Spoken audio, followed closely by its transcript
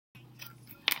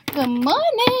Good morning.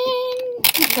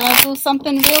 I'm gonna do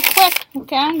something real quick.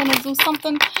 Okay, I'm gonna do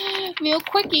something real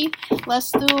quickie.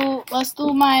 Let's do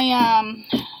my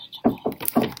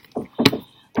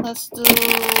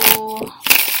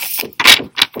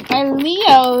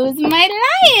Leos, my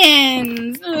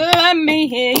lions. Let me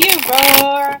hear you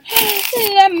roar.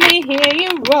 Let me hear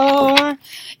you roar.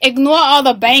 Ignore all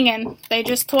the banging. They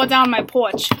just tore down my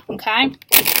porch. Okay,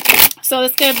 so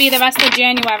it's gonna be the rest of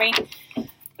January.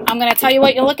 I'm going to tell you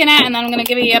what you're looking at, and then I'm going to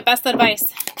give you your best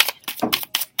advice.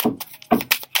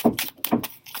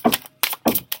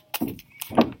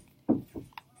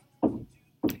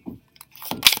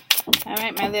 All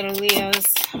right, my little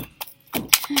Leos.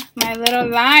 My little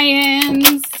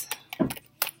lions.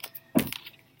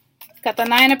 Got the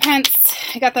 9 of Pence.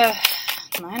 I got the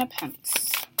 9 of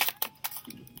Pence.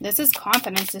 This is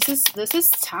confidence. This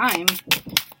is time.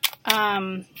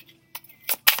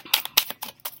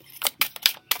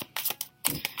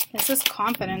 This is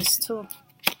confidence, too.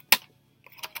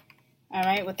 All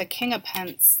right, with the King of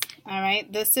Pence. All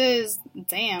right, this is,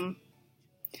 damn.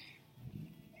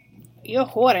 You're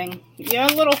hoarding. You're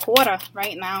a little hoarder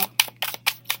right now.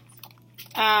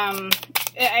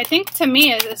 I think, to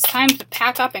me, it's time to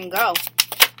pack up and go.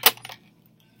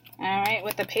 All right,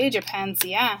 with the Page of Pence,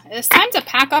 yeah. It's time to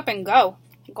pack up and go.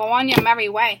 Go on your merry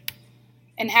way.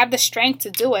 And have the strength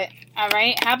to do it. All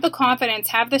right, have the confidence,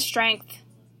 have the strength.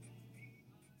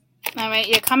 All right,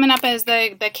 you're coming up as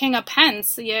the King of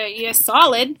Pence. You're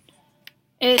solid.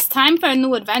 It's time for a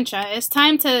new adventure. It's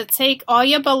time to take all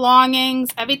your belongings,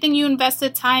 everything you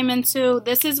invested time into.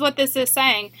 This is what this is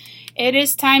saying. It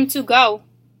is time to go.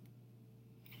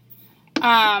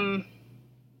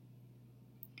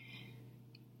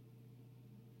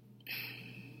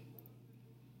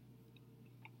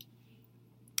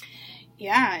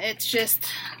 Yeah, it's just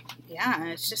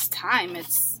time.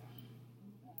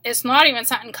 It's not even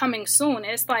something coming soon.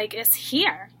 It's like, it's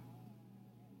here.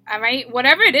 All right?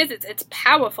 Whatever it is, it's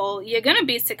powerful. You're going to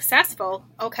be successful,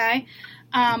 okay?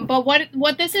 But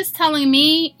what this is telling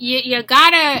me, you got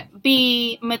to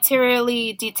be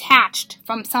materially detached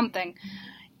from something.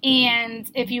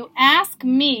 And if you ask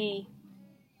me,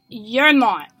 you're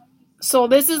not. So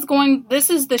this is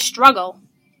the struggle.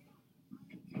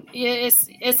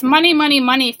 It's money, money,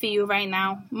 money for you right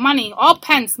now. Money, all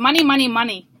pence, money, money,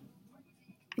 money.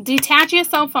 Detach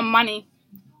yourself from money.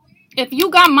 If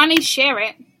you got money, share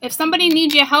it. If somebody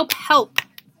needs your help, help.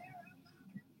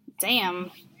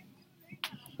 Damn.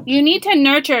 You need to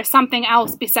nurture something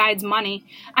else besides money.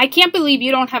 I can't believe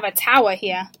you don't have a tower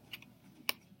here.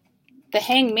 The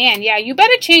Hangman. Yeah, you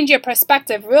better change your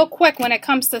perspective real quick when it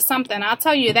comes to something. I'll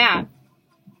tell you that.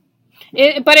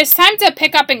 But it's time to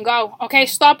pick up and go. Okay,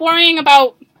 stop worrying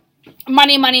about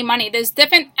money, money, money. There's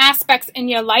different aspects in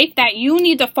your life that you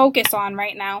need to focus on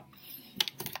right now.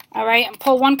 All right, and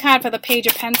pull one card for the Page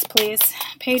of Pence, please.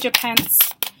 Page of Pence.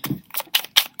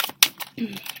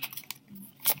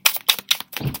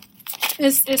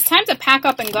 It's time to pack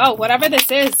up and go, whatever this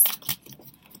is.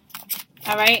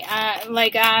 All right,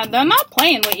 they're not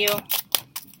playing with you.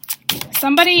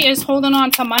 Somebody is holding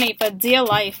on to money for dear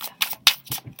life.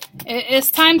 It's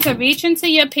time to reach into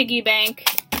your piggy bank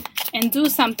and do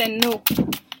something new.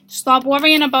 Stop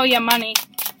worrying about your money.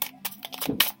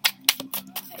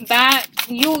 That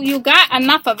you got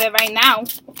enough of it right now.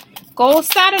 Go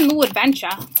start a new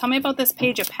adventure. Tell me about this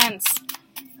Page of Pence.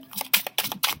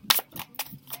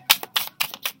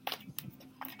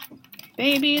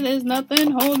 Baby, there's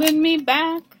nothing holding me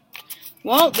back.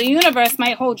 Well, the universe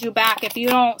might hold you back if you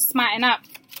don't smarten up.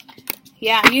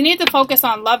 Yeah, you need to focus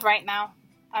on love right now.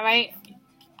 All right?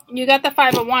 You got the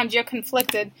 5 of Wands. You're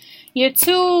conflicted. You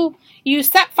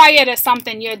set fire to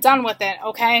something. You're done with it,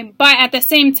 okay? But at the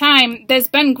same time, there's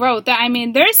been growth. I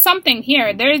mean, there's something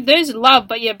here. There's love,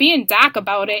 but you're being dark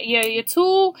about it. You're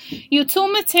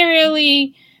too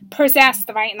materially possessed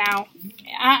right now.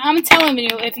 I'm telling you,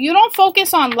 if you don't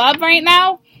focus on love right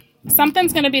now,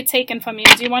 something's going to be taken from you.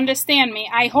 Do you understand me?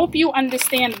 I hope you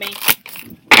understand me.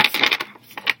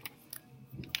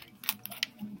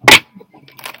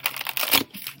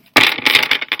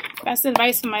 Best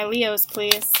advice for my Leos,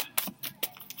 please.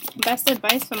 Best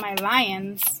advice for my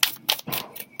Lions.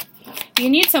 You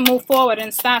need to move forward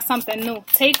and start something new.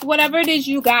 Take whatever it is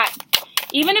you got.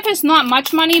 Even if it's not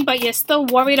much money, but you're still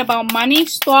worried about money,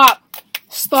 stop.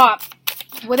 Stop.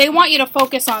 Well, they want you to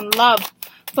focus on love.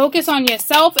 Focus on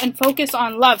yourself and focus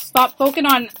on love. Stop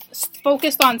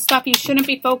focused on stuff you shouldn't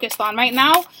be focused on. Right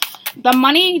now, the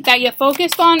money that you're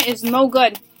focused on is no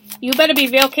good. You better be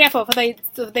real careful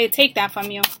if they take that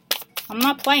from you. I'm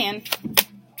not playing.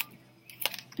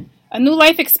 A new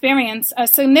life experience, a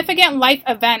significant life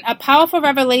event, a powerful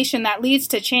revelation that leads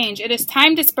to change. It is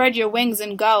time to spread your wings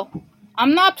and go.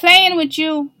 I'm not playing with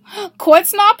you.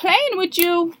 Court's not playing with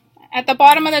you. At the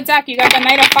bottom of the deck, you got the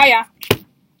Knight of Fire.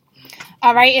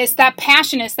 All right, it's that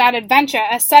passion, it's that adventure,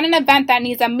 a sudden event that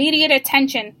needs immediate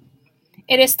attention.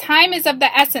 It is time is of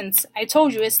the essence. I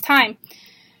told you, it's time.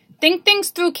 Think things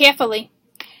through carefully.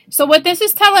 So what this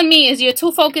is telling me is you're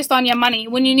too focused on your money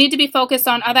when you need to be focused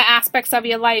on other aspects of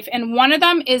your life. And one of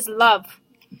them is love.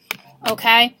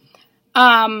 Okay?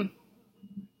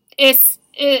 It's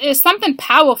something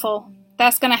powerful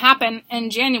that's going to happen in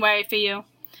January for you.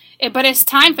 But it's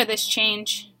time for this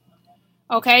change.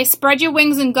 Okay? Spread your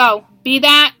wings and go. Be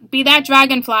that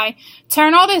dragonfly.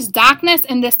 Turn all this darkness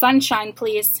into sunshine,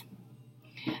 please.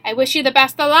 I wish you the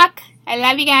best of luck. I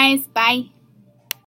love you guys. Bye.